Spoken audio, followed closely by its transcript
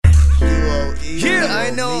Yeah,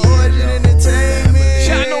 I know Origin Entertainment.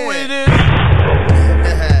 Y'all know what it is.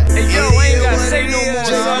 Hey yo, I ain't gotta say no more,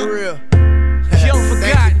 son. Yo,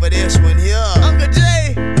 forgot. Thank you for this one here. Uncle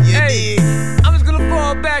J, hey, I'm just gonna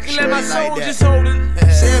fall back and let my soul just hold it.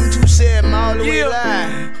 727 all the way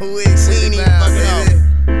live. Who is we ain't even fucking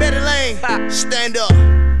up. Better Lane, stand up.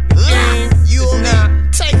 You and me,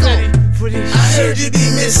 take on. I heard you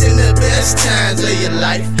be missing the best times of your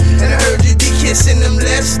life, and I heard you be kissing them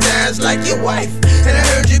less times like your wife, and I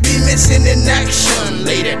heard you be missing in action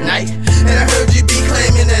late at night, and I heard you be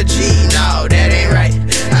claiming a G. No, that ain't right.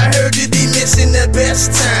 I heard you be missing the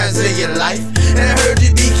best times of your life, and I heard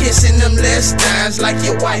you be kissing them less times like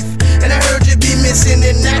your wife, and I heard you be missing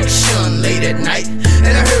in action late at night,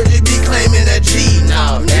 and I heard you be claiming a G.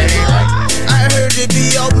 No, that ain't right. I heard you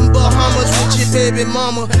be open Bahamas with your baby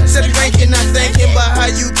mama. Said drinking, not thinking about how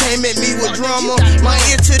you came at me with drama. My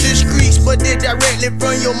ear to the streets, but they're directly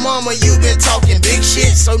from your mama. You been talking big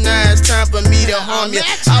shit, so now it's time for me to harm you.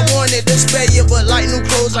 I wanted to spare you, but like new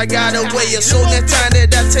clothes, I gotta wear you. So next time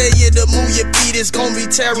that I tell you to move your feet, it's gonna be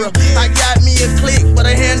terror. I got me a clique, but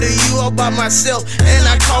I handle you all by myself. And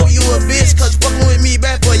I call you a bitch, cause fucking with me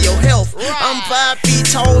bad for your health. I'm 5 feet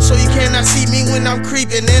tall, so you cannot see me when I'm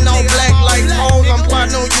creeping. In all black like hoes, I'm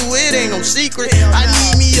plotting on you, it ain't no secret. I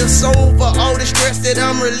need me a soul for all the stress that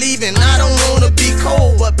I'm relieving. I don't wanna be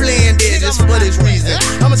cold, but playing dead just for this reason.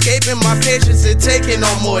 I'm escaping my patience and taking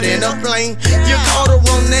on more than a plane. You called the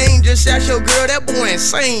wrong name, just ask your girl, that boy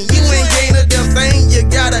insane. You ain't gained a damn thing, you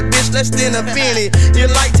got a bitch less than a penny.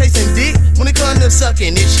 You like tasting dick when it comes to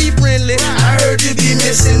sucking, is she friendly? I heard you be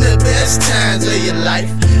missing the best times of your life,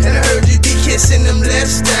 and I heard you be kissing them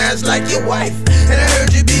less times like your wife, and I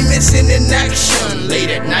heard you be missing in action late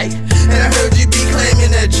at night, and I heard you be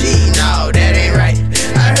claiming a G. No, that ain't right.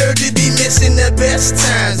 I heard you be missing the best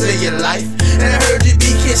times of your life, and I heard you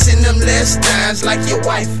be kissing them less times like your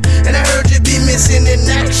wife, and I heard you be missing in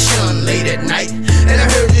action late at night, and I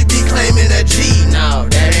heard you be claiming a G. No,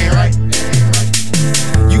 that ain't right.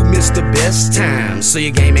 You missed the best times, so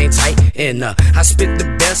your game ain't tight. And I spit the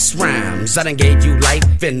best rhymes. I done gave you life,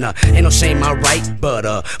 and ain't no shame, I right. But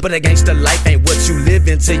a gangster life ain't what you live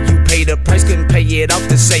until you pay the price. Couldn't pay it off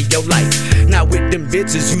to save your life. Now with them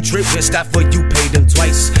bitches, you trip and stop for you pay them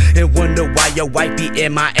twice. And wonder why your wife be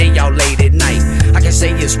MIA y'all late at night. I can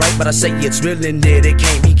say it's right, but I say it's real and that it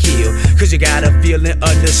can't be killed. Cause you gotta feel and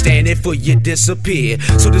understand it for you disappear.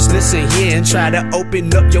 So just listen here and try to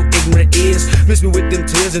open up your ignorant ears. Miss me with them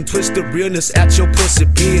tears and twist the realness at your pussy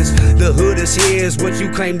peers. The hood is here is what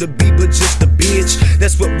you claim to be, but just a bitch.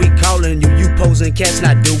 That's what we calling you. You posing cats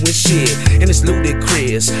not doing shit, and it's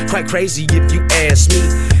ludicrous, quite crazy if you ask me.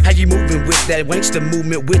 How you moving with that wankster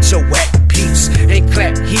movement with your whack peeps? Ain't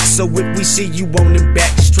clap heat, so if we see you on them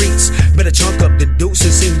back streets, better chunk up the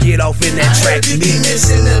deuces and get off in that track. I heard you be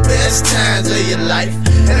missing the best times of your life,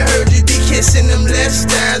 and I heard you be kissing them less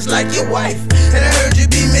times like your wife, and I heard you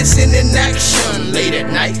be missing in action late at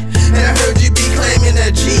night, and I heard you be claiming a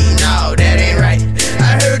G. No, that ain't right.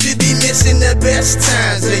 I heard you be missing the best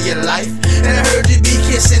times of your life, and I heard you be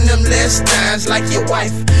kissing them less times like your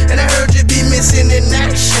wife, and I heard you be missing in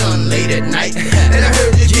action late at night, and I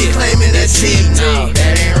heard you be claiming a G. No,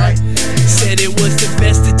 that ain't right. Said it was the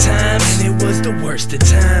best of times, and it was the worst of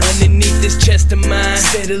times. Underneath this chest of mine,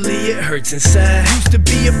 steadily it hurts inside. Used to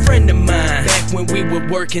be a friend of mine, back when we would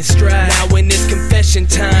work and strive. Now in this confession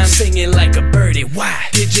time, singing like a birdie. Why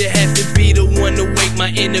did you have to be the one to wake my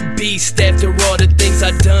inner beast? After all the things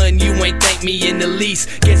I done, you ain't thank me in the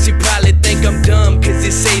least. Guess you probably think I'm dumb, cause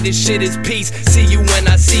you say this shit is peace. See you when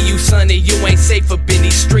I see you, sonny, you ain't safe up in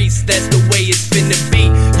these streets. That's the way it's finna be.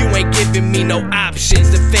 You ain't giving me no options,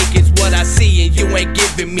 the fake is what I see, and you ain't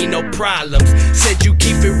giving me no problems. Said you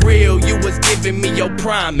keep it real, you was giving me your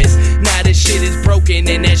promise. Now this shit is broken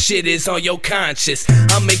and that shit is on your conscience.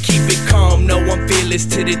 I'ma keep it calm, no I'm fearless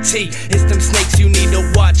to the T. It's them snakes you need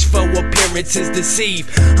to watch for, appearances deceive.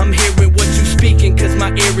 I'm hearing what you speaking cause my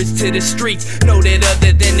ear is to the streets. Know that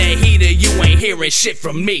other than that heater, you ain't hearing shit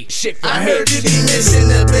from me. I heard you be missing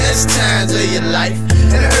the best times of your life,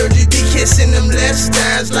 and I heard you be kissing them less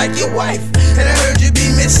times like your wife, and I heard you be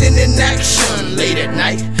missing in action late at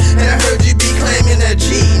night, and I heard you be claiming a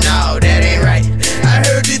G. No, that ain't right. I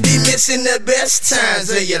heard you be missing the best times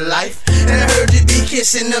of your life, and I heard you be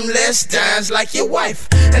kissing them less times like your wife,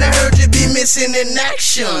 and I heard you be missing in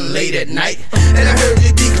action late at night, and I heard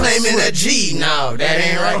you be claiming a G. No, that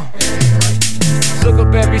ain't right. Look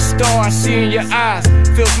up every star I see in your eyes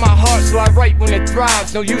fills my heart, so I write when it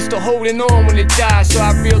thrives. No use to holding on when it dies, so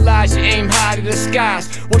I realize you aim high to the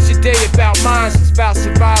skies. What's your day about? Mine, it's about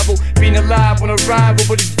survival. Being alive on arrival,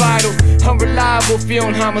 but it's vital. Unreliable,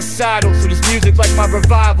 feeling homicidal. So this music like my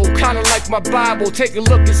revival, kinda like my Bible. Take a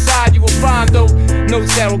look inside, you will find though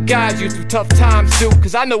notes that'll guide you through tough times too.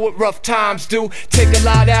 Cause I know what rough times do. Take a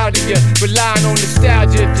lot out of you, relying on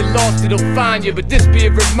nostalgia. If you're lost, it'll find you. But this be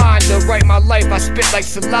a reminder, write my life, I spit like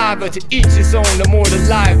saliva. To each his own, the more the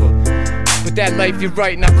liver. But that life you're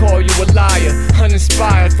writing, I call you a liar.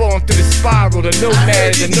 Uninspired, falling through the spiral. The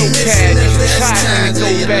nomad, the notepad, you should try when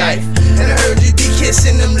it go bad. And I heard you be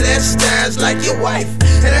kissing them less times like your wife.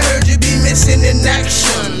 And I heard you be missing in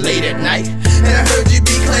action late at night. And I heard you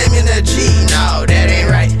be claiming a G, no, that ain't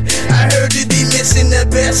right. I heard you be missing the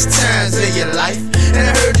best times of your life. And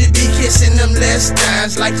I heard you be kissing them less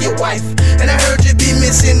times like your wife. And I heard you be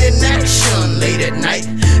missing in action